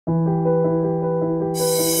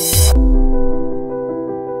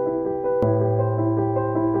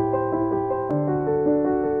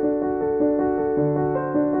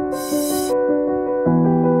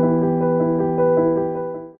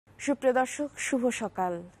সুপ্রিয় দর্শক, শুভ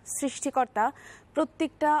সকাল। সৃষ্টিকর্তা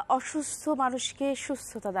প্রত্যেকটা অসুস্থ মানুষকে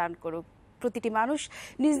সুস্থতা দান করুক। প্রতিটি মানুষ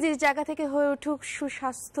নিজ নিজ জায়গা থেকে হয়ে উঠুক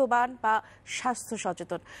সুস্বাস্থ্যবান বা স্বাস্থ্য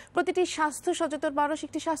সচেতন। প্রতিটি স্বাস্থ্য সচেতন মানুষ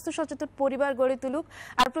একটি স্বাস্থ্য সচেতন পরিবার গড়ে তুলুক,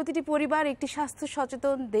 আর প্রতিটি পরিবার একটি স্বাস্থ্য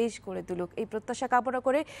সচেতন দেশ গড়ে তুলুক। এই প্রত্যাশা কামনা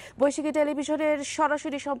করে বৈশাখী টেলিভিশনের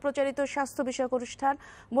সরাসরি সম্প্রচারিত স্বাস্থ্য বিষয়ক অনুষ্ঠান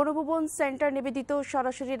মনোভবন সেন্টার নিবেদিত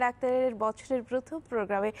সরাসরি ডাক্তারের বছরের প্রথম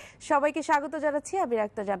প্রোগ্রামে সবাইকে স্বাগত জানাচ্ছি। আমি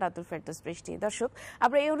ডাক্তার জান্নাতুল ফেরদুস বৃষ্টি। দর্শক,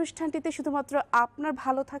 আমরা এই অনুষ্ঠানটিতে শুধুমাত্র আপনার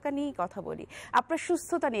ভালো থাকা নিয়েই কথা বলি, আপনার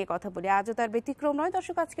সুস্থতা নিয়ে কথা বলি। আজ তার ব্যতিক্রম নয়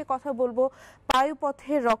দর্শক, আজকে কথা বলবো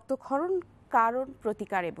বায়ুপথে রক্তক্ষরণ, কারণ,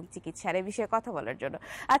 প্রতিকার এবং চিকিৎসার এই বিষয়ে কথা বলার জন্য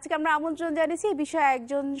আজকে আমরা আমন্ত্রণ জানিয়েছি এই বিষয়ে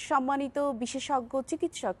একজন সম্মানিত বিশেষজ্ঞ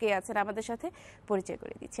চিকিৎসক কে আছেন আমাদের সাথে, পরিচয়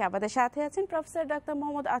করে দিচ্ছি। আমাদের সাথে আছেন প্রফেসর ডাক্তার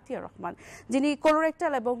মোহাম্মদ আতিয়ার রহমান, যিনি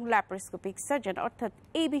কোলোরেক্টাল এবং ল্যাপারোস্কোপিক সার্জন, অর্থাৎ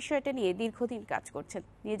এই বিষয়টা নিয়ে দীর্ঘদিন কাজ করছেন।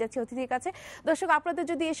 নিয়ে যাচ্ছি অতিথির কাছে। দর্শক, আপনাদের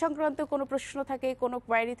যদি এ সংক্রান্ত কোনো প্রশ্ন থাকে, কোনো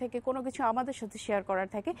কোয়ারি থাকে, কোনো কিছু আমাদের সাথে শেয়ার করার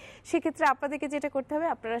থাকে, সেক্ষেত্রে আপনাদেরকে যেটা করতে হবে,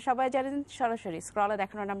 আপনারা সবাই জানেন, সরাসরি স্ক্রলে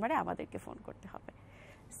দেখানো নাম্বারে আমাদেরকে ফোন করতে হবে।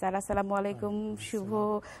 স্যার, আসসালামু আলাইকুম। শুভ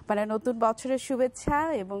নতুন বছরের শুভেচ্ছা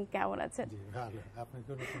এবং কেমন আছেন?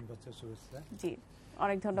 জি,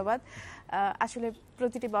 অনেক ধন্যবাদ। আসলে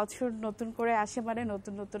প্রতিটি বছর নতুন করে আসে,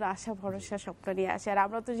 নতুন নতুন আশা ভরসা স্বপ্ন নিয়ে আসে। আর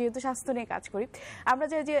আমরা তো যেহেতু স্বাস্থ্য নিয়ে কাজ করি, আমরা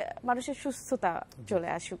চাই যে মানুষের সুস্থতা চলে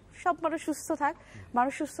আসুক। সব মানুষ সুস্থ থাক,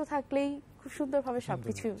 মানুষ সুস্থ থাকলেই খুব সুন্দরভাবে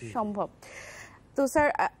সবকিছু সম্ভব। তো স্যার,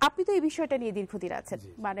 আপনি তো এই বিষয়টা নিয়ে দীর্ঘদিন আছেন,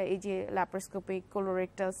 এই যে ল্যাপারোস্কোপিক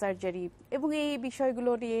কোলোরেক্টাল সার্জারি এবং এই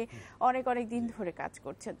বিষয়গুলো নিয়ে অনেক অনেক দিন ধরে কাজ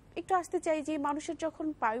করছেন। একটু আসতে চাই যে মানুষের যখন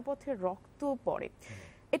বায়ুপথে রক্ত পড়ে,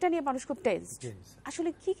 এটা নিয়ে মানুষ খুব টেনসড। আসলে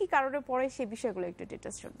কি কি কারণে পড়ে সেই বিষয়গুলো একটু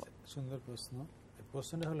ডিটেইলস শুনবো। সুন্দর প্রশ্ন।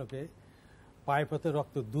 প্রশ্নটা হলো যে পায়ুপথে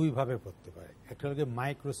রক্ত দুই ভাবে পড়তে পারে। একটা হলো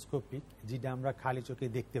মাইক্রোস্কোপিক, যেটা আমরা খালি চোখে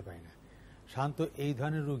দেখতে পাই না। সাধারণত এই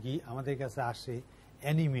ধরনের রোগী আমাদের কাছে আসে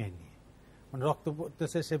অ্যানিমিয়া নিয়ে, রক্ত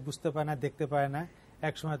পড়তেছে, সে বুঝতে পারে না, দেখতে পারে না।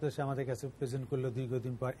 এক সময় তো সে আমাদের কাছে প্রেজেন্ট করলো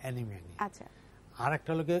দীর্ঘদিন পর অ্যানিমিয়া নিয়ে। আর একটা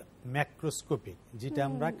হলো ম্যাক্রোস্কোপিক, যেটা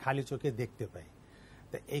আমরা খালি চোখে দেখতে পাই।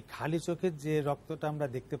 তো এই খালি চোখের যে রক্তটা আমরা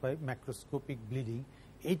দেখতে পাই, ম্যাক্রোস্কোপিক ব্লিডিং,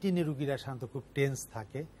 এইটি নিয়ে রুগীরা সাধারণত খুব টেন্স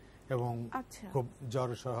থাকে এবং খুব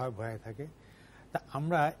জড়সড় হয়, ভয়ে থাকে। তা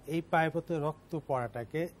আমরা এই পায়ুপথে রক্ত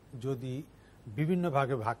পড়াটাকে যদি বিভিন্ন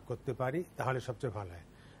ভাগে ভাগ করতে পারি তাহলে সবচেয়ে ভালো হয়।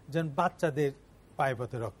 যেমন বাচ্চাদের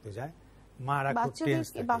পায়ুপথে রক্ত যায়, মারা খুব টেন্স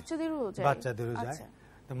থাকে, বাচ্চাদেরও যায়,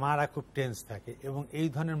 তো মারা খুব টেন্স থাকে এবং এই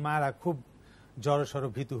ধরনের মারা খুব জড়সড়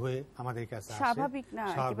ভীতু হয়ে আমাদের কাছে আসে। স্বাভাবিক না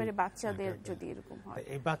একেবারে বাচ্চাদের যদি এরকম হয়।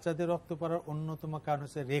 এই বাচ্চাদের রক্ত পড়ার অন্যতম কারণ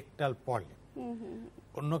হচ্ছে রেকটাল পলিপ।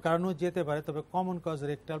 অন্য কারণেও যেতে পারে, তবে কমন কজ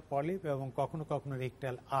রেকটাল পলিপ এবং কখনো কখনো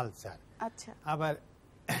রেকটাল আলসার। আবার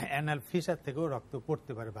অ্যানাল ফিসার থেকেও রক্ত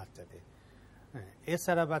পড়তে পারে বাচ্চাদের।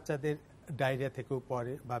 এছাড়া বাচ্চাদের ডায়রিয়া থেকেও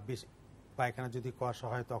পড়ে, বা পায়খানা যদি কষা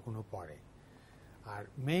হয় তখনও পড়ে। আর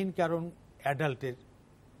মেইন কারণ অ্যাডাল্টের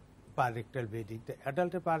পাররেক্টাল ব্লিডিং।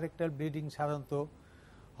 অ্যাডাল্টের পাররেক্টাল ব্লিডিং সাধারণত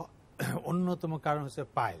অন্যতম কারণ হচ্ছে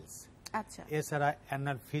পাইলস। এছাড়া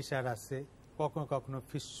অ্যানাল ফিসার আছে, কখনো কখনো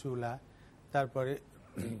ফিস্টুলা, তারপরে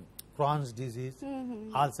ক্রনস ডিজিজ,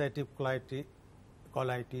 আলসারেটিভ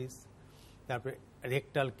কোলাইটিস, তারপরে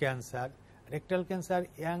rectal cancer. Rectal cancer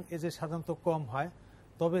young এজে সাধারণত কম হয়,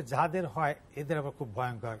 তবে যাদের হয় এদের আবার খুব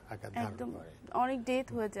ভয়ঙ্কর আকার ধারণ করে, অনেক ডেথ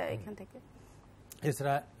হয়ে যায় এখান থেকে।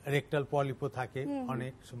 এছাড়া রেকটাল পলিপও থাকে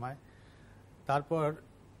অনেক সময়। তারপর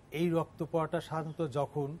এই রক্ত পড়াটা সাধারণত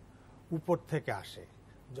যখন উপর থেকে আসে,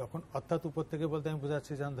 অর্থাৎ উপর থেকে বলতে আমি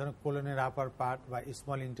বোঝাচ্ছি যেমন ধরুন কোলনের আপার পার্ট বা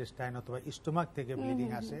স্মল ইন্টেস্টাইন অথবা স্টোমাক থেকে ব্লিডিং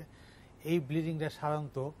আসে, এই ব্লিডিংটা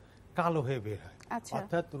সাধারণত কালো হয়ে বের হয়।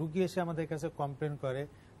 অর্থাৎ রুগী এসে আমাদের কাছে কমপ্লেন করে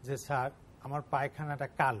যে স্যার আমার পায়খানাটা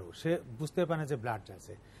কালো, সে বুঝতে পারে যে ব্লাড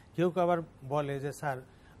আছে। কেউ আবার বলে যে স্যার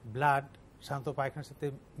ব্লাড সাধারণত পায়খানার সাথে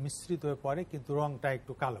মিশ্রিত হয়ে পড়ে, কিন্তু রংটা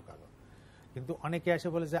একটু কালো কালো। কিন্তু অনেকে এসে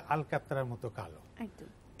বলে যে আলকাতরার মতো কালো।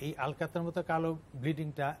 এই আলকাতরার মতো কালো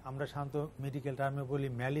ব্লিডিংটা আমরা সাধারণত মেডিকেল টার্মে বলি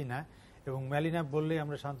ম্যালিনা, এবং ম্যালিনা বললেই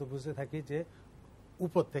আমরা সাধারণত বুঝতে থাকি যে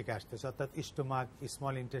উপর থেকে আসতেছে, অর্থাৎ স্টোমাক,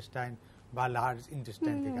 স্মল ইন্টেস্টাইন বা লার্জ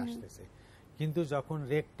ইন্টেস্টাইন থেকে আসতেছে। কিন্তু যখন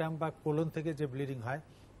রেকটাম বা কোলন থেকে যে ব্লিডিং হয়,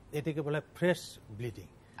 এটাকে বলা হয় ফ্রেশ ব্লিডিং,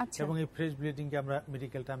 এবং এই ফ্রেশ ব্লিডিংকে আমরা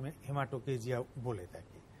মেডিকেল টার্মে হেমাটোকেজিয়া বলে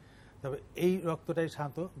থাকি। তবে এই রক্তটাই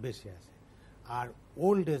সাধারণত বেশি আসে। আর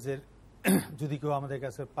ওল্ড এজের যদি কেউ আমাদের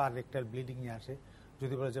কাছে পার রেকটাল ব্লিডিং নিয়ে আসে,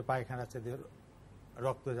 যদি বলে যে পায়খানা আছে,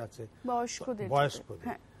 রক্ত যাচ্ছে,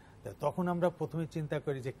 বয়স্কদের, তখন আমরা প্রথমে চিন্তা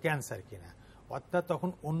করি যে ক্যান্সার কিনা। অর্থাৎ তখন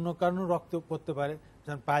অন্য কারণে রক্ত পড়তে পারে,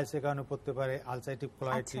 যেমন পাইলসের কারণে পড়তে পারে, ulcerative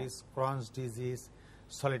colitis, Crohn's disease,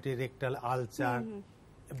 solitary rectal ulcer,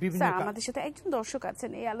 বিভিন্ন স্যার আমাদের সাথে একজন দর্শক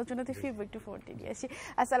আছেন, এই আলোচনাতে ফিরবো, একটু ফোনটি নিয়ে আসি।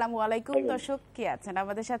 আসসালামু আলাইকুম দর্শক, কে আছেন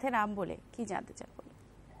আমাদের সাথে, নাম বলে কি জানতে চান বলুন।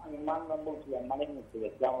 আমি নাম বলছিলাম মানে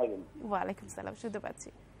ওয়ালাইকুম সালাম, শুনতে পাচ্ছি।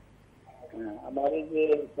 আমার এই যে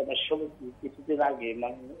সমস্যা কিছুদিন আগে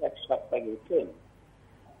মানে এক সপ্তাহ গেছেন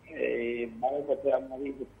এই বারের কাছে আমার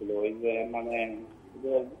হচ্ছিল ওই যে মানে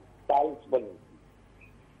পাইলস বলে।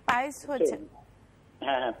 পাইলস হচ্ছে?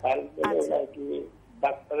 হ্যাঁ পাইলস বলে আর কি,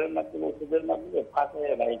 ডাক্তারের মাধ্যমে ওষুধের মাধ্যমে ফাটে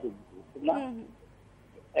রাইতে দিচ্ছে না।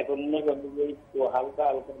 এখন মনে করেন যে একটু হালকা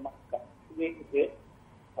হালকা মাথা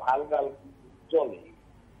হালকা হালকা জলে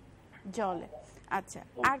জলে। আচ্ছা,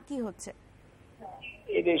 আর কি হচ্ছে?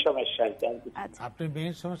 এটাই সমস্যা। আপনি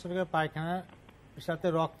মেইন সমস্যাটা পায়খানার সাথে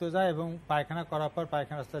রক্ত যায় এবং পায়খানা করার পর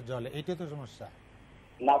পায়খানা রাস্তায় জলে, এটাই তো সমস্যা।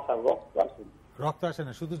 না স্যার, রক্ত আসে না। রক্ত আসে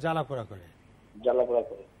না, শুধু জ্বালাপোড়া করে। জ্বালাপোড়া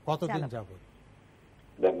করে। কতদিন যাবত?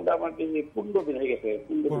 মোটামুটি 15 দিন হয়ে গেছে।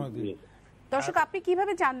 15 দিন। দর্শক, আপনি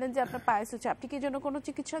কিভাবে জানলেন যে আপনার পায়েস হচ্ছে? আপনি কি জন্য কোনো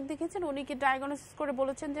চিকিৎসক দেখেছেন? উনি কি ডায়াগনোসিস করে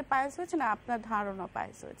বলেছেন যে পায়েস হয়েছে, না আপনার ধারণা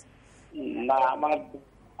পায়েস হয়েছে? না, আমার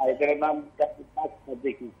এটার নাম ডাক্তার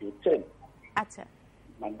দেখিয়েছি, বুঝছেন? আচ্ছা,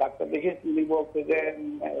 মানে ডাক্তার দেখে তিনি বলছে যে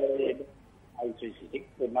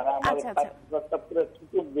মানে আমার পুরো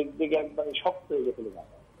ছোট দিক একবারে শক্ত হয়ে গেছিল।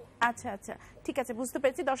 আচ্ছা আচ্ছা, ঠিক আছে, বুঝতে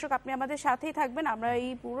পেরেছি। দর্শক, আপনি আমাদের সাথেই থাকবেন, আমরা এই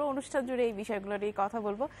পুরো অনুষ্ঠান জুড়ে এই বিষয়গুলো নিয়ে কথা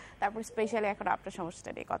বলবো, তারপর স্পেশালি এখন আপনার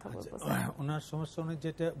সমস্যাটা নিয়ে কথা বলবো। ওনার সমস্যা উনি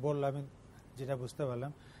যেটা বললাম, আমি যেটা বুঝতে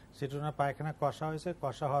পারলাম সেটা ওনার পায়খানা কষা হয়েছে,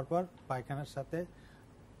 কষা হওয়ার পর পায়খানার সাথে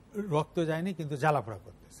রক্ত যায়নি কিন্তু জ্বালাপোড়া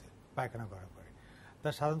করতেছে পায়খানা করার পরে। তা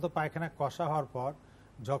সাধারণত পায়খানা কষা হওয়ার পর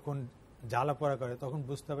যখন জ্বালাপোড়া করে তখন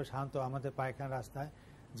বুঝতে হবে সাধারণত আমাদের পায়খানা রাস্তায়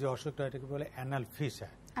যে অসুখটা, এটাকে বলে অ্যানাল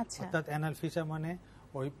ফিসার। অর্থাৎ অ্যানাল ফিসার মানে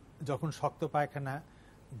ওই যখন শক্ত পায়খানা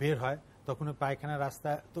বের হয় তখন ওই পায়খানা রাস্তা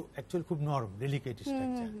তো অ্যাকচুয়ালি খুব নরম, ডেলিকেট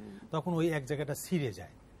স্ট্রাকচার, তখন ওই এক জায়গাটা ছিঁড়ে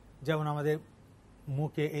যায়। যেমন আমাদের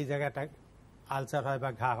মুখে এই জায়গাটা আলসার হয় বা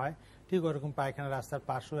ঘা হয়, ঠিক ওরকম পায়খানা রাস্তার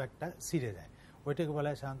পাশেও একটা ছিঁড়ে যায়, ওইটাকে বলা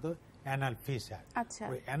হয় সাধারণত অ্যানাল ফিসার।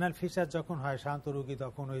 ওই অ্যানাল ফিসার যখন হয় সাধারণত রোগী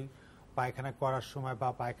তখন ওই পায়খানা করার সময় বা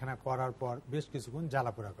পায়খানা করার পর বেশ কিছুক্ষণ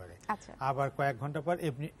জ্বালাপোড়া করে, আবার কয়েক ঘন্টা পর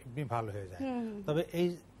এমনি ভালো হয়ে যায়। তবে এই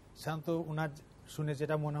সাধারণত উনার শুনে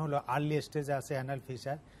যেটা মনে হলো আর্লি স্টেজে আছে অ্যানাল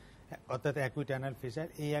ফিসার, অর্থাৎ অ্যাকুইট অ্যানাল ফিসার।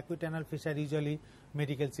 এই acute anal Fischer usually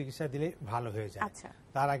medical চিকিৎসা দিলে ভালো হয়ে যায়।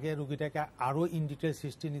 তার আগে রোগীটাকে আরো ইন ডিটেলস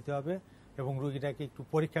হিস্ট্রি নিতে হবে এবং রোগীটাকে একটু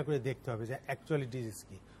পরীক্ষা করে দেখতে হবে যে অ্যাকচুয়ালি ডিজিজ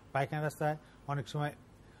কি। পায়খানা রাস্তায় অনেক সময়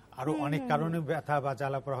আরো অনেক কারণে ব্যথা বা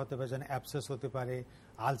জ্বালাপোড়া হতে পারে, যেন অ্যাবসেস হতে পারে,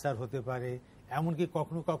 আলসার হতে পারে, এমনকি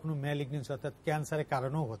কখনো কখনো ম্যালিগনেন্সি অর্থাৎ ক্যান্সারের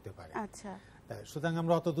কারণেও হতে পারে। সুতরাং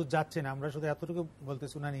আমরা অত দূর যাচ্ছি না, আমরা শুধু এতটুকু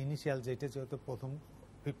বলতেছি না ইনিশিয়াল যেটা যেহেতু প্রথম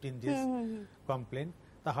 15 ডেজ কমপ্লেন,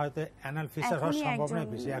 তা হয়তো অ্যানাল ফিসার হওয়ার সম্ভাবনা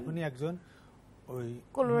বেশি। এখনই একজন ওই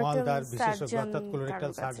মলদার বিশেষজ্ঞ অর্থাৎ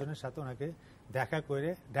কোলোরেক্টাল সার্জনের সাথে ওনাকে দেখা করে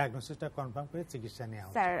ডায়াগনোসিসটা কনফার্ম করে চিকিৎসা নেওয়া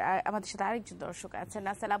হবে। স্যার আমাদের সাথে আরেকজন দর্শক আছেন।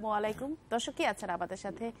 আসসালামু আলাইকুম দর্শক, কি আছেন আমাদের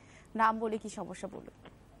সাথে, নাম বলে কি সমস্যা বলুন।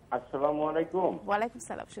 আসসালামু আলাইকুম। ওয়ালাইকুম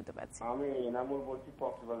সালাম, শুনতে পাচ্ছি। আমি এনামুল বলছি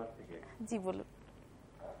কক্সবাজার থেকে। জি বলুন।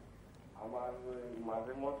 আমার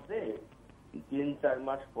মাঝে মধ্যে 3-4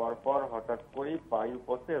 মাস পর পর হঠাৎ করে বায়ু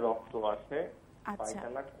পথে রক্ত আসে,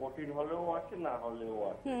 পায়খানা কঠিন হলেও আসে না হলেও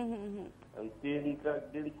আসে। 3-4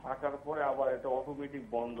 দিন থাকার পরে আবার এটা অটোমেটিক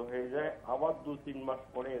বন্ধ হয়ে যায়, আবার 2-3 মাস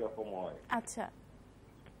পরে এরকম হয়। আচ্ছা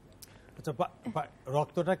আচ্ছা,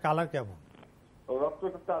 রক্তটা কালার কেমন?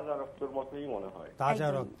 রক্তটা তাজা রক্তের মতোই মনে হয়। তাজা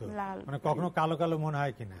রক্ত মানে কখনো কালো কালো মনে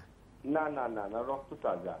হয় কিনা? না না না না, রক্ত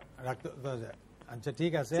তাজা। রক্ত তাজা। আচ্ছা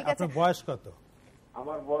ঠিক আছে, আপনার বয়স কত?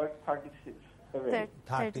 আমার বয়স 36।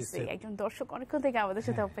 একজন দর্শক অনেকক্ষণ থেকে আমাদের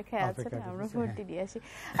সাথে অপেক্ষায় আছেন, আমরা ভর্তি নিয়ে আসি।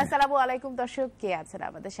 আসসালামু আলাইকুম দর্শক, কে আছেন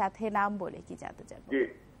আমাদের সাথে, নাম বলে কি জানতে চান? জি,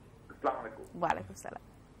 আসসালামু আলাইকুম। ওয়ালাইকুম সালাম।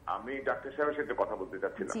 আমি ডাক্তার সাহেবের সাথে কথা বলতে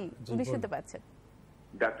চাচ্ছিলাম। জি, উনি শুনতে পাচ্ছেন।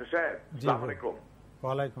 ডাক্তার সাহেব, আসসালামু আলাইকুম।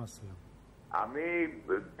 ওয়ালাইকুম আসসালাম। আমি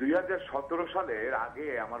 2017 সালের আগে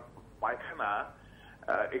আমার পায়খানা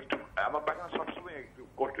একটু, আমার পায়খানা সবসময় একটু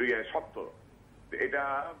শক্ত। এটা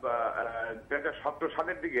 2017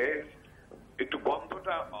 সালের দিকে একটু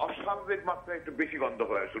গন্ধটা অস্বাভাবিক মাত্রায় একটু বেশি গন্ধ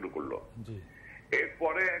হওয়া শুরু করলো।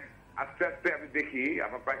 এরপরে আস্তে আস্তে আমি দেখি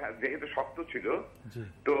আমার পায়খানা যেহেতু শক্ত ছিল,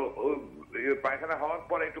 তো পায়খানা হওয়ার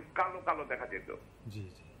পরে একটু কালো কালো দেখা যেত।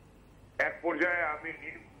 এক পর্যায়ে আমি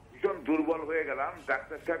ভীষণ দুর্বল হয়ে গেলাম,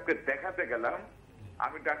 ডাক্তার সাহেবকে দেখাতে গেলাম।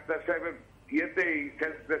 আমি ডাক্তার সাহেবের ইয়েতেই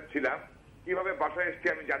সেন্সলেস ছিলাম, কিভাবে বাসায় এসছি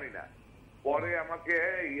আমি জানি না। পরে আমাকে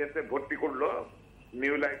ইয়েতে ভর্তি করলো,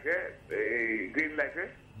 নিউ লাইফে, গ্রিন লাইফে।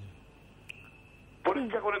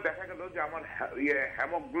 পরীক্ষা করে দেখা গেল যে আমার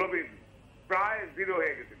হেমোগ্লোবিন প্রায় 0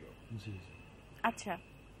 হয়ে গেছিল। আচ্ছা,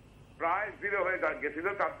 প্রায় 0 হয়ে গেছিল।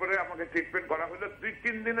 তারপরে আমাকে ট্রিটমেন্ট করা হলো।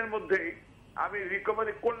 2-3 দিনের মধ্যেই আমি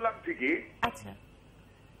রিকভারি করলাম ঠিকই, আচ্ছা,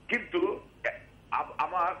 কিন্তু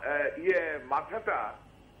আমার মাথাটা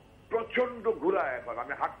প্রচন্ড ঘুরায়। এখন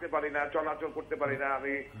আমি হাঁটতে পারি না, চলাচল করতে পারি না,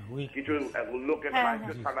 আমি কিছু লোকের সাহায্য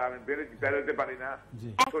ছাড়া আমি বেরোতে পারি না,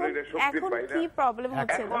 শরীরে শক্তি পাই না।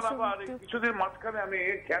 এখন আবার কিছুদিন মাঝখানে আমি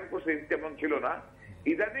খেয়াল করছি তেমন ছিল না,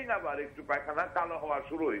 ইদানিং আবার একটু পায়খানা কালো হওয়া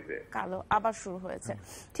শুরু হয়েছে। কালো আবার শুরু হয়েছে,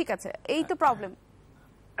 ঠিক আছে, এই তো প্রবলেম।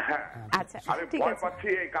 আচ্ছা, ঠিক আছে,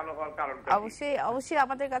 অবশ্যই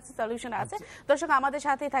আমাদের কাছে সলিউশন আছে। দর্শক আমাদের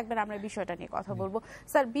সাথেই থাকবেন, আমরা বিষয়টা নিয়ে কথা বলবো।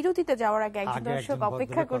 স্যার, বিরতিতে যাওয়ার আগে একজন দর্শক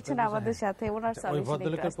অপেক্ষা করছেন আমাদের সাথে, ওনার সলিউশন। ওই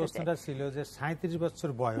ভদ্রলোকের প্রশ্নটা ছিল যে 37 বছর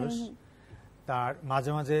বয়স, তার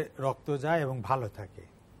মাঝে মাঝে রক্ত যায় এবং ভালো থাকে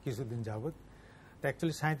কিছুদিন যাবত।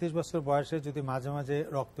 অ্যাকচুয়ালি 37 বছর বয়সে যদি মাঝে মাঝে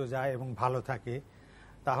রক্ত যায় এবং ভালো থাকে,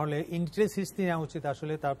 তাহলে ইন্টারেস্ট হিস্ট্রি নেওয়া উচিত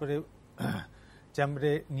আসলে। তারপরে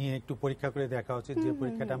চেম্বারে নিয়ে একটু পরীক্ষা করে দেখা উচিত, যে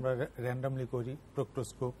পরীক্ষাটা আমরা র্যান্ডামলি করি,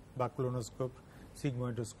 প্রোক্টোস্কোপ বা ক্লোনোস্কোপ,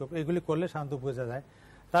 সিগময়েডোস্কোপ, এগুলি করলে সাধারণত বোঝা যায়।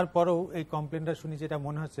 তারপরেও এই কমপ্লেনটা শুনি যেটা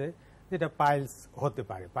মনে হচ্ছে যে এটা পাইলস হতে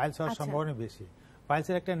পারে, পাইলস হওয়ার সম্ভাবনা বেশি।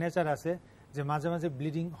 পাইলসের একটা নেচার আছে যে মাঝে মাঝে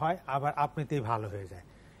ব্লিডিং হয়, আবার আপনিতেই ভালো হয়ে যায়।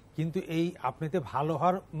 কিন্তু এই আপনিতে ভালো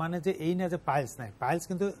হওয়ার মানে যে এই না যে পাইলস নাই, পাইলস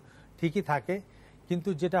কিন্তু ঠিকই থাকে, কিন্তু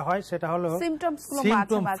যেটা হয় সেটা হলো সিমটম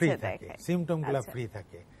ফ্রি থাকে, সিমটমগুলো ফ্রি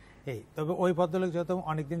থাকে। এই তবে ওই ভদ্রলোক যত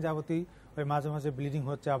অনেকদিন যাবতই ওই মাঝে মাঝে ব্লিডিং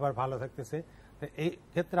হচ্ছে, আবার ভালো থাকতেছে। এই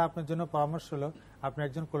ক্ষেত্রে আপনার জন্য পরামর্শ হলো আপনি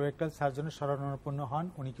একজন কোলোরেক্টাল সার্জনের শরণাপন্ন হন,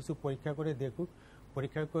 উনি কিছু পরীক্ষা করে দেখুক,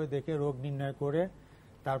 পরীক্ষা করে দেখে রোগ নির্ণয় করে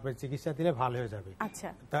তারপরে চিকিৎসা দিলে ভালো হয়ে যাবে। আচ্ছা,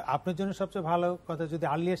 তা আপনার জন্য সবচেয়ে ভালো কথা, যদি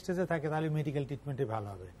আর্লি স্টেজে থাকে তাহলে মেডিকেল ট্রিটমেন্টই ভালো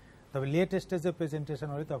হবে। তবে লেট স্টেজে প্রেজেন্টেশন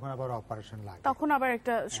হলে তখন আবার অপারেশন লাগে, তখন আবার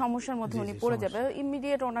একটা সমস্যার মধ্যে উনি পড়ে যাবে।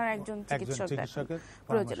 ইমিডিয়েট ওনার একজন চিকিৎসকের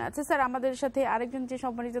প্রয়োজন আছে। স্যার, আমাদের সাথে আরেকজন যে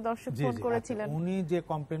সম্মানিত দর্শক ফোন করেছিলেন, উনি যে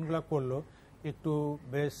কমপ্লেইনগুলো করলো একটু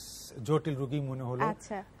বেশ জটিল রোগী মনে হলো।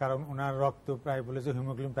 কারণ ওনার রক্ত প্রায় বলে যে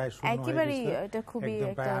হিমোগ্লোবিন প্রায় শূন্য হয়ে গেছে, এটা খুবই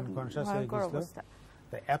একটা আনকনশাস হয়ে গেছে।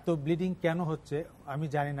 এত ব্লিডিং কেন হচ্ছে আমি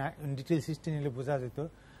জানি না, ডিটেইলস হিস্ট্রি নিলে বোঝা যেত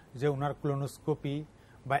যে ওনার ক্লোনোস্কোপি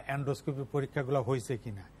বা এন্ডোস্কোপি পরীক্ষাগুলো হয়েছে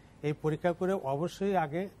কিনা। এই পরীক্ষা করে অবশ্যই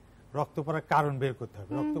আগে রক্ত পড়ার কারণ বের করতে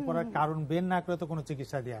হবে। রক্ত পড়ার কারণ বের না করে তো কোনো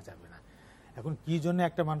চিকিৎসা দেওয়া যাবে না। এখন কি জন্য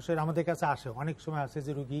একটা মানুষের আমাদের কাছে আসে, অনেক সময় আসে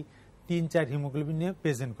যে রোগী 3-4 হিমোগ্লোবিন নিয়ে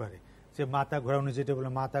প্রেজেন্ট করে, যে মাথা ঘোরানো, যেটা বলে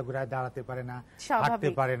মাথা ঘোরায়, দাঁড়াতে পারে না, হাঁটতে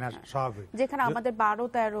পারে না, স্বাভাবিক। যেখানে আমাদের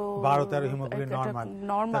 12-13 হিমোগ্লোবিন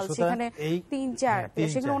নরমাল, সেখানে 3-4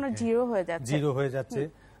 সেখানে ওনার জিরো হয়ে যাচ্ছে।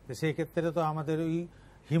 সেই ক্ষেত্রে তো আমাদের ওই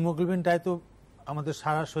হিমোগ্লোবিনটাই তো আমাদের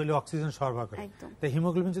সারা শরীরে অক্সিজেন সরবরাহ করে। তাই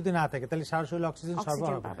হিমোগ্লোবিন যদি না থাকে তাহলে সারা শরীরে অক্সিজেন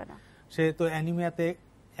সরবরাহ হবে না, সে তো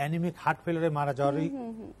অ্যানিমিক হার্ট ফেলিয়ারে মারা যাওয়ারই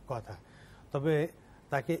কথা। তবে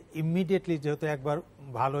তাকে ইমিডিয়েটলি, যেহেতু একবার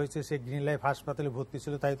ভালো হয়েছে, সে গ্রিন লাইফ হাসপাতালে ভর্তি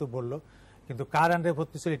ছিল তাই তো বললো, কিন্তু কার আন্ডারে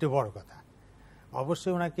ভর্তি ছিল এটা বড় কথা।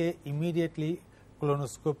 অবশ্যই ওনাকে ইমিডিয়েটলি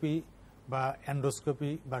ক্লোনোস্কোপি বা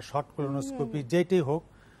এন্ডোস্কোপি বা শর্ট ক্লোনোস্কোপি যেটাই হোক,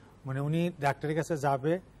 মানে উনি ডাক্তারের কাছে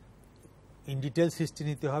যাবে, ইন ডিটেলস হিস্ট্রি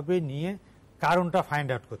নিতে হবে, নিয়ে কারণটা ফাইন্ড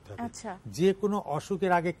আউট করতে হবে। যে কোনো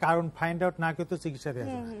অসুখের আগে কারণ ফাইন্ড আউট না করে তো চিকিৎসা দেওয়া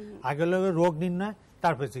যাবে না। আগে হলো রোগ নির্ণয়,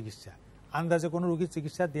 তারপরে চিকিৎসা। আন্দাজে কোনো রোগীর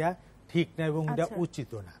চিকিৎসা দেওয়া ঠিক না এবং এটা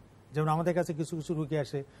উচিত না। যেমন আমাদের কাছে কিছু কিছু রোগী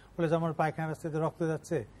আসে, বলে যে আমার পায়খানা রাস্তাতে রক্ত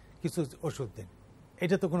যাচ্ছে, কিছু ওষুধ দেন।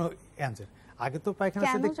 এটা তো কোনো অ্যান্সার। আগে তো পায়খানা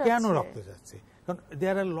রাস্তাতে কেন রক্ত যাচ্ছে, কারণ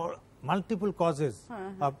দেয়ার আর মাল্টিপল কজেস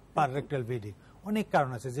অফ পাররেক্টাল ব্লিডিং, অনেক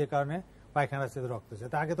কারণ আছে যে কারণে পায়খানা রাস্তাতে রক্ত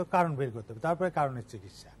যাচ্ছে। আগে তো কারণ বের করতে হবে, তারপরে কারণের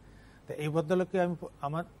চিকিৎসা। এই ভদ্রলোককে আমি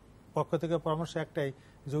আমার পক্ষ থেকে পরামর্শ একটাই,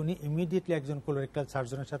 যে উনি ইমিডিয়েটলি একজন কোলোরেক্টাল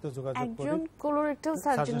সার্জনের সাথে যোগাযোগ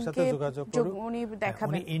করুন,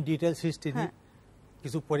 উনি ইন ডিটেইলস হিস্ট্রি দিক,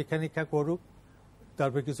 কিছু পরীক্ষা নিরীক্ষা করুক,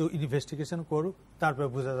 তারপরে কিছু ইনভেস্টিগেশন করুক, তারপরে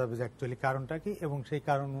বোঝা যাবে যে অ্যাকচুয়ালি কারণটা কি, এবং সেই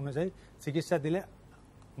কারণ অনুযায়ী চিকিৎসা দিলে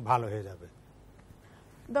ভালো হয়ে যাবে।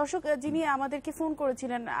 দর্শক যিনি আমাদেরকে ফোন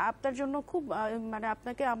করেছিলেন, আপনার জন্য খুব মানে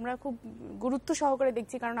আপনাকে আমরা খুব গুরুত্ব সহকারে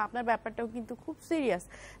দেখছি, কারণ আপনার ব্যাপারটাও কিন্তু খুব সিরিয়াস।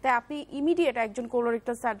 তাই আপনি ইমিডিয়েট একজন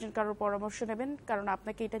কোলোরেক্টাল সার্জন কারোর পরামর্শ নেবেন, কারণ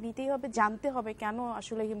আপনাকে এটা নিতেই হবে, জানতে হবে কেন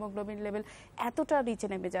আসলে হিমোগ্লোবিন লেভেল এতটা নিচে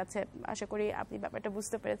নেমে যাচ্ছে। আশা করি আপনি ব্যাপারটা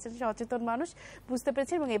বুঝতে পেরেছেন, সচেতন মানুষ বুঝতে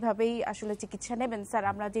পেরেছেন, এবং এভাবেই আসলে চিকিৎসা নেবেন। স্যার,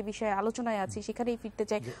 আমরা যে বিষয়ে আলোচনায় আছি সেখানেই ফিরতে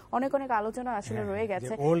চাই। অনেক আলোচনা আসলে রয়ে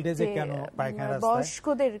গেছে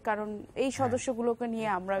বয়স্কদের, কারণ এই সদস্যগুলোকে নিয়ে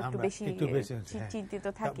আমরা একটু বেশি চিন্তিত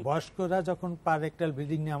থাকি। বয়স্করা যখন পাররেক্টাল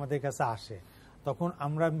ব্লিডিং নিয়ে আমাদের কাছে আসে, তখন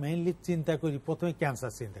আমরা মেইনলি চিন্তা করি, প্রথমে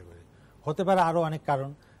ক্যান্সার চিন্তা করি। হতে পারে আরো অনেক কারণ,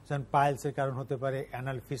 যেমন পাইলসের কারণ হতে পারে,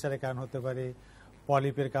 অ্যানাল ফিসারের কারণ হতে পারে,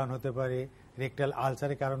 পলিপের কারণ হতে পারে, রেকটাল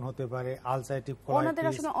আলসারের কারণ হতে পারে, আলসারেটিভ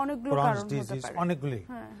কোলাইটিস, ক্রনস ডিজিজ, অনেকগুলি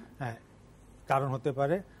কারণ হতে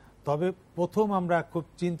পারে। তবে প্রথম আমরা খুব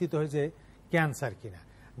চিন্তিত হই যে ক্যান্সার কিনা,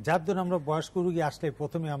 যার জন্য আমরা বয়স্ক রোগী আসলে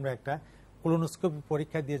প্রথমে আমরা একটা কোলোনোস্কোপি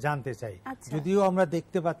পরীক্ষা দিয়ে জানতে চাই। যদিও আমরা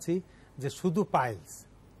দেখতে পাচ্ছি যে শুধু পাইলস,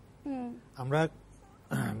 আমরা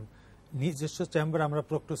নিজস্ব চেম্বার আমরা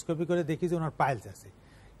প্রক্টোস্কোপি করে দেখি যে ওনার পাইলস আছে,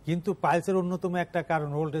 কিন্তু পাইলসের অন্যতম একটা কারণ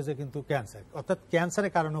ওল্ড এজে কিন্তু ক্যান্সার, অর্থাৎ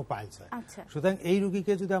ক্যান্সারের কারণেও পাইলস হয়। সুতরাং এই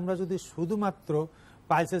রোগীকে যদি আমরা শুধুমাত্র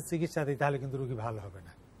পাইলসের চিকিৎসা দিই তাহলে কিন্তু রোগী ভালো হবে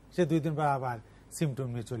না, সে 2 দিন পর আবার সিমটম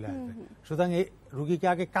নিয়ে চলে আসবে। সুতরাং এই রোগীকে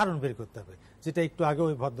আগে কারণ বের করতে হবে, যেটা একটু আগে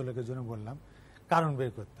ওই ভদ্রলোকের জন্য বললাম, কারণ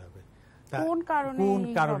বের করতে হবে কোন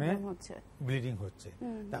কারণে ব্লিডিং হচ্ছে।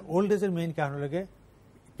 তা ওল্ড এজের মেইন কারণ হলো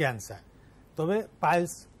ক্যান্সার, তবে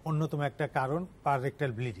পাইলস অন্যতম একটা কারণ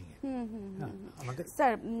রেকটাল ব্লিডিং এর।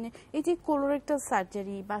 স্যার, এই যে কোলোরেক্টাল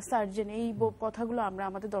সার্জারি বা সার্জন, এই কথাগুলো আমরা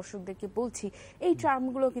আমাদের দর্শকদেরকে বলছি, এই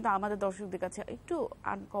টার্মগুলো কিন্তু আমাদের দর্শকদের কাছে একটু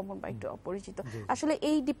আনকমন বা একটু অপরিচিত। আসলে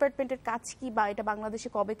এই ডিপার্টমেন্টের কাজ কি, বা এটা বাংলাদেশে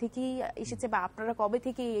কবে থেকেই এসেছে, বা আপনারা কবে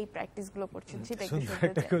থেকে এই প্র্যাকটিসগুলো করছেন, সেটা একটু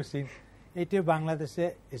শুনতে চাই। এটা বাংলাদেশে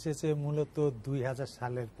এসেছে মূলত 2000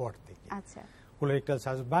 সালের পর থেকে। আচ্ছা, কোলোরেক্টাল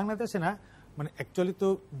সার্জারি বাংলাদেশে না, মানে অ্যাকচুয়ালি তো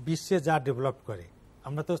বিশ্বে যা ডেভেলপ করে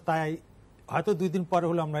আমরা তো তাই হয়তো 2 দিন পরে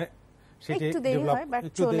হলো আমরা সেটা ডেভেলপ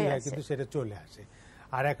একটু দেরি হয়, কিন্তু সেটা চলে আসে।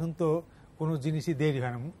 আর এখন তো কোনো জিনিসই দেরি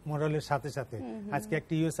হয় না, মোরালের সাথে সাথে। আজকে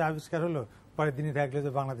একটা ইউএসএ আবিষ্কার হলো, পরের দিনই থাকলে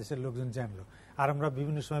যে বাংলাদেশের লোকজন জানলো। আর আমরা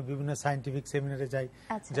বিভিন্ন সময় বিভিন্ন সায়েন্টিফিক সেমিনারে যাই,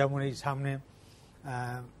 যেমন এই সামনে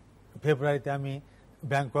ফেব্রুয়ারিতে আমি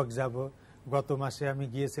ব্যাংকক যাব, গত মাসে আমি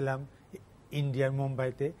গিয়েছিলাম ইন্ডিয়ার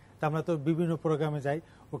মুম্বাইতে। তা আমরা তো বিভিন্ন প্রোগ্রামে যাই,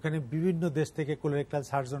 ওখানে বিভিন্ন দেশ থেকে কোলোরেক্টাল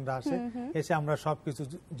সার্জনরা আসে, এসে আমরা সবকিছু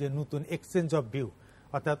যে নতুন এক্সচেঞ্জ অফ ভিউ,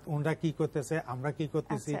 অর্থাৎ ওনারা কি করতেছে আমরা কি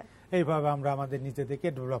করতেছি, এইভাবে আমরা আমাদের নিজেদেরকে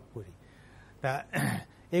ডেভেলপ করি। তা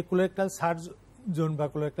এই কোলোরেক্টাল সার্জন বা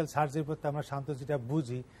কোলোরেক্টাল সার্জারির প্রতি আমরা সাধারণত যেটা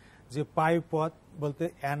বুঝি যে পায়ুপথ বলতে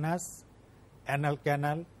অ্যানাস, অ্যানাল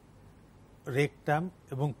ক্যানাল, রেকটাম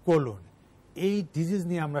এবং কোলন, এই ডিজিজ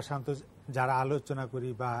নিয়ে আমরা সাধারণত যারা আলোচনা করি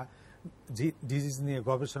বা ডিজিজ নিয়ে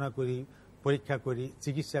গবেষণা করি, পরীক্ষা করি,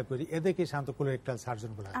 চিকিৎসা করি, এদেরকে সাধারণত কোলোরেক্টাল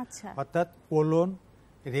সার্জন বলা হয়। অর্থাৎ কোলন,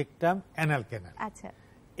 রেকটাম, অ্যানাল ক্যানাল,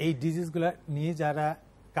 এই ডিজিজগুলো নিয়ে যারা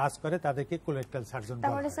কাজ করে তাদেরকে কোলোরেক্টাল সার্জন বলা হয়।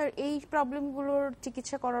 তাহলে স্যার এই প্রবলেমগুলোর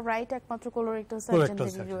চিকিৎসা করার রাইট একমাত্র কোলোরেক্টাল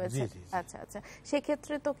সার্জনদেরই রয়েছে। আচ্ছা আচ্ছা, সেই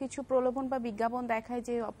ক্ষেত্রে তো কিছু প্রলোভন বা বিজ্ঞাপন দেখায়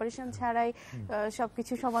যে অপারেশন ছাড়াই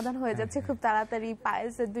সবকিছু সমাধান হয়ে যাচ্ছে খুব তাড়াতাড়ি,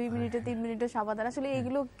 পাইলসের 2 মিনিটে 3 মিনিটে সমাধান। আসলে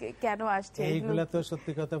এইগুলো কেন আসছে? এইগুলো তো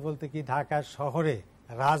সত্যি কথা বলতে কি ঢাকা শহরে,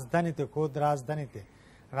 রাজধানীতে, খোদ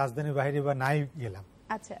রাজধানীর বাইরে বা নাই গেলাম,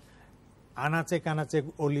 আচ্ছা, আনাচে কানাচে,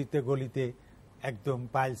 অলিতে গলিতে একদম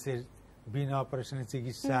পাইলসের বিনা অপারেশনের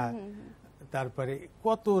চিকিৎসা, তারপরে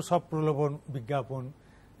কত সব প্রলোভন বিজ্ঞাপন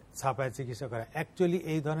ছাপায় চিকিৎসা করা। অ্যাকচুয়ালি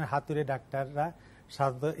এই ধরনের হাতুড়ে ডাক্তাররা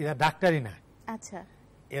সাধারণত এরা ডাক্তারই না, আচ্ছা,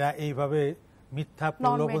 এরা এইভাবে মিথ্যা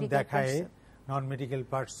প্রলোভন দেখায় নন মেডিকেল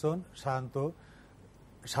পার্সন, সাধারণত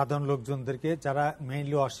সাধারণ লোকজনদেরকে, যারা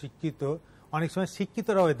মেইনলি অশিক্ষিত, অনেক সময়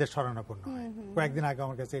শিক্ষিতরাও এদের শরণাপন্ন হয়। কয়েকদিন আগে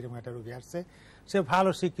আমার কাছে এরকম একটা রোগী আসছে, সে ভালো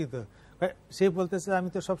শিক্ষিত, সে বলতেছে আমি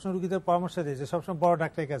তো সবসময় রোগীদের পরামর্শ দিয়েছি সবসময় বড়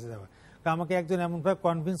ডাক্তারের কাছে যাওয়া। আমাকে একজন এমনভাবে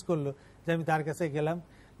কনভিন্স করলো যে আমি তার কাছে গেলাম,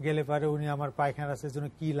 গেলে পরে উনি আমার পায়খানা রাস্তার জন্য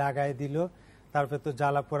কি লাগাই দিল, তারপরে তো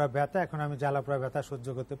জ্বালা পোড়া ব্যথা, এখন আমি জ্বালা পোড়া ব্যথা সহ্য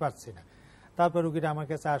করতে পারছি না। তারপর রোগীটা আমার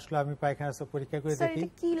কাছে আসলো, আমি পায়খানা রাস্তা পরীক্ষা করে দেখি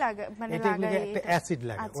এটা একটা অ্যাসিড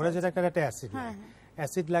লাগে, ওরা যেটা করে একটা অ্যাসিড লাগে।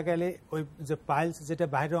 অ্যাসিড লাগালে ওই যে পাইলস যেটা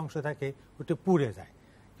বাইরের অংশ থাকে ওটা পুড়ে যায়,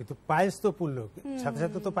 কিন্তু পাইলস তো পুড়লো, সাথে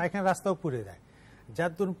সাথে তো পায়খানা রাস্তাও পুড়ে যায়,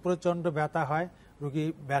 যার দরুন প্রচন্ড ব্যথা হয়, রোগী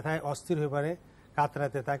ব্যথায় অস্থির হয়ে পড়ে,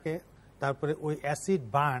 কাতরাতে থাকে। তারপরে ওই অ্যাসিড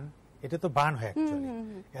বার্ন, এটা তো বার্ন হয় অ্যাকচুয়ালি,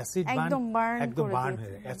 অ্যাসিড বার্ন একদম বার্ন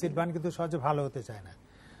হয়ে যায়। অ্যাসিড বার্ন কিন্তু সহজে ভালো হতে চায় না,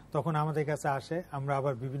 তখন আমাদের কাছে আসে, আমরা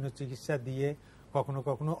আবার বিভিন্ন চিকিৎসা দিয়ে, কখনো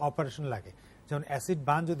কখনো অপারেশন লাগে। যেমন অ্যাসিড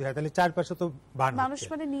বার্ন যদি হয় তাহলে চারপাশে তো বার্ন, মানুষ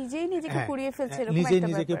মানে নিজেই নিজেকে পুড়িয়ে ফেলছে,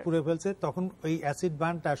 নিজেকে পুড়িয়ে ফেলছে, তখন ওই অ্যাসিড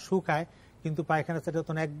বার্নটা শুকায়, কিন্তু পায়খানা সেটা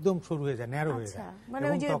তখন একদম শুরু হয়ে যায়, ন্যারো হয়ে যায়, মানে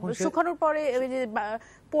ওই যে শুকানোর পরে, ওই যে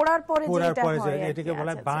পোড়ার পরে যেটা হয় এটাকে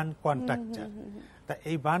বলা হয় বার্ন কন্ট্রাকচার। তা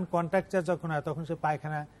এই বার্ন কন্ট্রাকচার যখন হয় তখন সে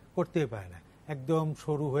পায়খানা করতেই পারে না, একদম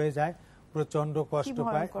সরু হয়ে যায়, প্রচন্ড কষ্ট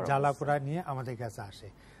পায়, জ্বালা পোড়া নিয়ে আমাদের কাছে আসে।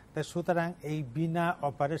 তাই সুতরাং এই বিনা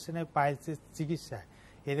অপারেশনে পাইলসের চিকিৎসা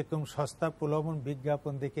এরকম সস্তা প্রলোভন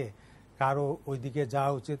বিজ্ঞাপন দেখে কারো ওইদিকে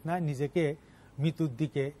যাওয়া উচিত না, নিজেকে মৃত্যুর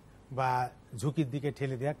দিকে বা ঝুঁকির দিকে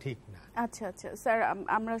ঠেলে দেওয়া ঠিক না। আচ্ছা আচ্ছা স্যার,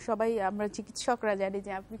 আমরা চিকিৎসকরা জানি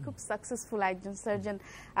যে আপনি খুব সাকসেসফুল একজন সার্জন,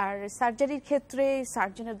 আর সার্জারির ক্ষেত্রে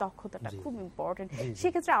সার্জনের দক্ষতাটা খুব ইম্পর্টেন্ট।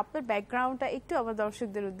 সেক্ষেত্রে আপনার ব্যাকগ্রাউন্ডটা একটু আমার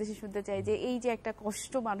দর্শকদের উদ্দেশ্যে শুনতে চাই, যে এই যে একটা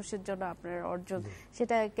কষ্ট মানুষের জন্য আপনার অর্জন,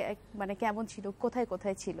 সেটা মানে কেমন ছিল, কোথায়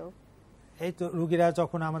কোথায় ছিল? এই তো রোগীরা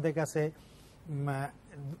যখন আমাদের কাছে,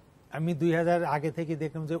 আমি 2000 আগে থেকে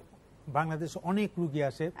দেখলাম যে বাংলাদেশে অনেক রোগী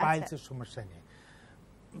আসে পাইলসের সমস্যা নিয়ে,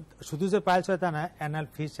 শুধু যে পাইলস হয় তা না, অ্যানাল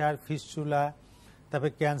ফিশার, ফিস্চুলা,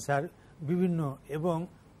 তারপরে ক্যান্সার বিভিন্ন, এবং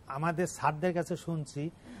আমাদের স্যারদের কাছে শুনছি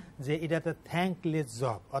যে এটা একটা থ্যাঙ্কলেস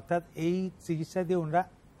জব, অর্থাৎ এই চিকিৎসা দিয়ে ওনারা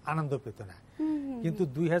আনন্দ পেত না। কিন্তু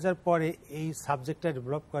 2000 পরে এই সাবজেক্টটা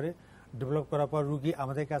ডেভেলপ করার পর রুগী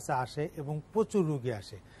আমাদের কাছে আসে এবং প্রচুর রুগী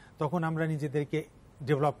আসে। তখন আমরা নিজেদেরকে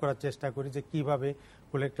ডেভেলপ করার চেষ্টা করি যে কিভাবে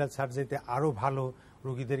কোলোরেক্টাল সার্জারিতে আরও ভালো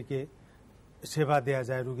রুগীদেরকে সেবা দেওয়া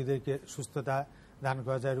যায়, রুগীদেরকে সুস্থতা দান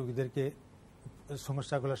করা যায়, রুগীদেরকে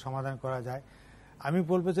সমস্যাগুলো সমাধান করা যায়। আমি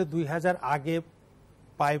বলবো যে 2000 আগে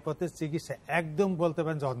পাইপথের চিকিৎসা একদম বলতে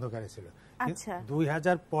পারেন যে অন্ধকারে ছিল।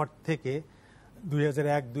 2000 পর থেকে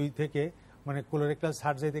 2001-2 থেকে মানে কোলোরেক্টাল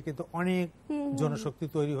সার্জারিতে কিন্তু অনেক জনশক্তি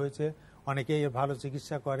তৈরি হয়েছে, অনেকেই এর ভালো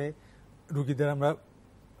চিকিৎসা করে, রুগীদের আমরা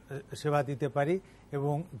সেবা দিতে পারি।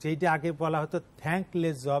 এবং যেটা আগে বলা হতো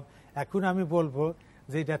থ্যাঙ্কলেস জব, এখন আমি বলবো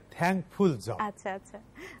যে এটা থ্যাঙ্কফুল জব। আচ্ছা আচ্ছা,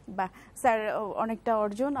 বাহ স্যার, অনেকটা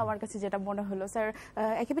অর্জন আমার কাছে যেটা মনে হলো। স্যার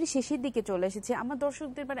একেবারে শেষের দিকে চলে এসেছে, আমার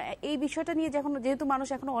দর্শকদের মানে এই বিষয়টা নিয়ে যখন যেহেতু মানুষ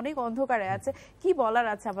এখনো অনেক অন্ধকারে আছে, কি বলার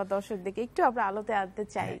আছে আমার দর্শকদেরকে একটু আমরা আলোতে আনতে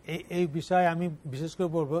চাই। এই বিষয়ে আমি বিশেষ করে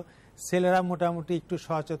বলবো, ছেলেরা মোটামুটি একটু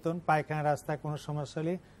সচেতন, পায়খানা রাস্তায় কোনো সমস্যা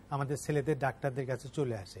হলে আমাদের ছেলেদের ডাক্তারদের কাছে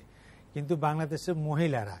চলে আসে। কিন্তু বাংলাদেশের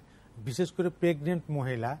মহিলারা, বিশেষ করে প্রেগনেন্ট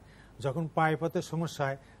মহিলা, যখন পায়পথের সমস্যা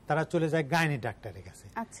হয় তারা চলে যায় গাইনি ডাক্তারের কাছে।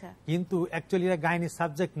 আচ্ছা, কিন্তু অ্যাকচুয়ালি এরা গাইনি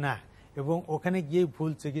সাবজেক্ট না, এবং ওখানে গিয়ে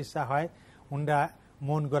ভুল চিকিৎসা হয়। ওনারা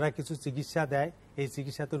মন গড়া কিছু চিকিৎসা দেয়, এই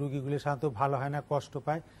চিকিৎসাতে রুগীগুলি সাধারণত ভালো হয় না, কষ্ট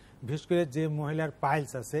পায়। বিশেষ করে যে মহিলার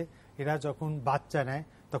পাইলস আছে, এরা যখন বাচ্চা নেয়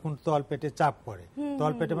তখন তলপেটে চাপ পড়ে,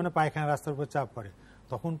 তলপেটে মানে পায়খানা রাস্তার উপর চাপ পড়ে,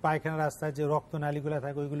 তখন পায়খানা রাস্তায় যে রক্তনালীগুলো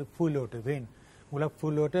থাকে ওইগুলো ফুলে ওঠে, ভেন গুলো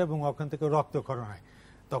ফুলে ওঠে এবং ওখান থেকে রক্তক্ষরণ হয়।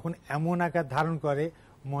 তখন এমন আকার ধারণ করে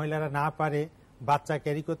মহিলারা না পারে বাচ্চা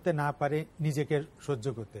ক্যারি করতে, না পারে নিজেকে সহ্য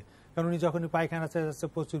করতে, কারণ উনি যখন পায়খানা রাস্তায় যাচ্ছে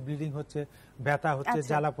প্রচুর ব্লিডিং হচ্ছে, ব্যথা হচ্ছে,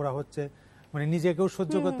 জ্বালা পোড়া হচ্ছে, মানে নিজেকেও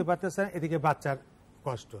সহ্য করতে পারতেছে না, এদিকে বাচ্চার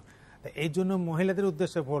কষ্ট। এই জন্য মহিলাদের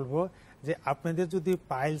উদ্দেশ্যে বলবো যে আপনাদের যদি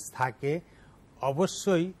পাইলস থাকে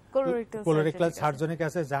অবশ্যই কোলোরেক্টাল সার্জনের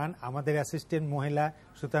কাছে যান, আমাদের অ্যাসিস্ট্যান্ট মহিলা,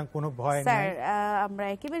 সুতরাং কোনো ভয় নেই। স্যার আমরা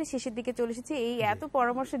একেবারে শেষের দিকে চলে এসেছি, এই এত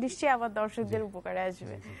পরামর্শ নিশ্চয়ই আমার দর্শকদের উপকারে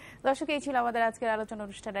আসবে। দর্শক, এই ছিল আমাদের আজকের আলোচনা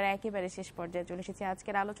অনুষ্ঠানের একেবারে শেষ পর্যায়ে চলে এসেছি।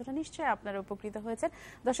 আজকের আলোচনা নিশ্চয়ই আপনারা উপকৃত হয়েছেন।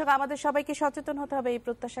 দর্শক, আমাদের সবাইকে সচেতন হতে হবে, এই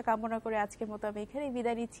প্রত্যাশা কামনা করে আজকের মতো আমি এখানেই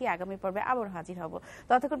বিদায় নিচ্ছি। আগামী পর্বে আবার হাজির হব,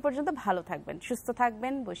 ততক্ষণ পর্যন্ত ভালো থাকবেন, সুস্থ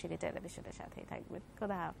থাকবেন, বৈশালী টেলিভিশনের সাথেই থাকবেন।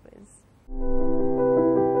 খোদা হাফেজ।